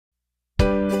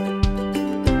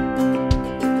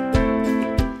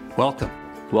Welcome.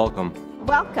 Welcome.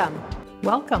 Welcome.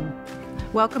 Welcome.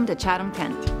 Welcome to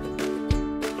Chatham-Kent.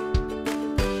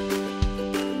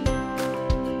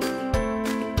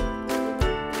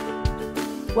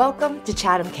 Welcome to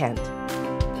Chatham-Kent.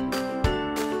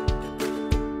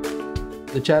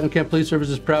 The Chatham-Kent Police Service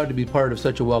is proud to be part of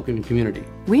such a welcoming community.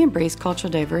 We embrace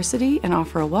cultural diversity and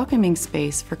offer a welcoming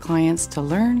space for clients to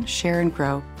learn, share, and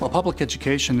grow. Well, public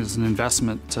education is an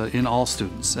investment in all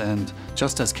students, and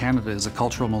just as Canada is a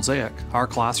cultural mosaic, our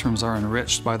classrooms are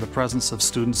enriched by the presence of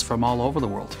students from all over the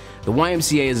world. The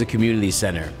YMCA is a community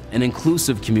center, an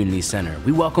inclusive community center.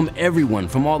 We welcome everyone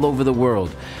from all over the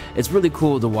world. It's really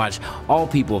cool to watch all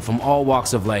people from all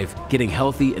walks of life getting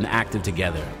healthy and active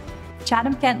together.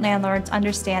 Chatham-Kent landlords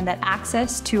understand that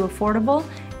access to affordable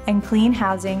and clean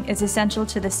housing is essential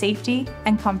to the safety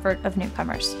and comfort of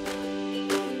newcomers.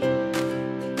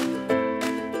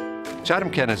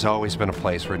 Chatham-Kent has always been a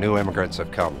place where new immigrants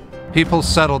have come. People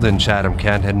settled in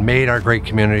Chatham-Kent and made our great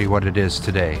community what it is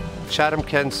today.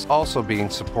 Chatham-Kent's also being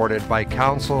supported by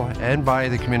Council and by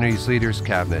the community's Leaders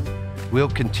Cabinet. We'll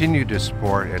continue to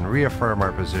support and reaffirm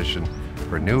our position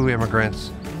for new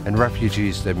immigrants and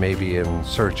refugees that may be in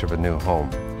search of a new home.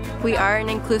 We are an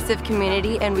inclusive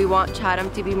community and we want Chatham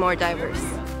to be more diverse.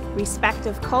 Respect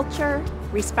of culture,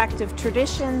 respect of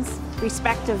traditions,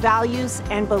 respect of values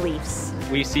and beliefs.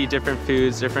 We see different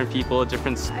foods, different people,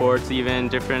 different sports, even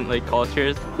different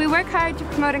cultures. We work hard to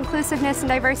promote inclusiveness and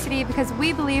diversity because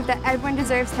we believe that everyone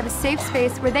deserves to have a safe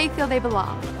space where they feel they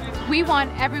belong. We want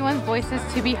everyone's voices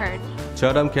to be heard.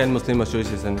 Chatham-Kent Muslim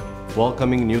Association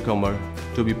welcoming newcomer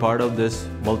to be part of this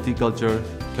multicultural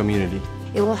community.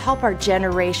 It will help our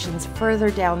generations further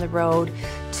down the road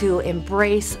to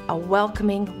embrace a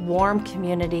welcoming, warm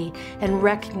community and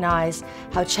recognize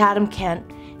how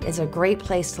Chatham-Kent is a great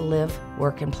place to live,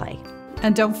 work, and play.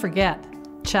 And don't forget,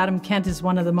 Chatham-Kent is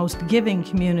one of the most giving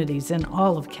communities in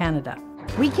all of Canada.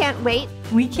 We can't wait.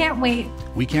 We can't wait.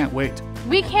 We can't wait.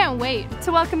 We can't wait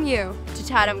to welcome you to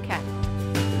Chatham-Kent.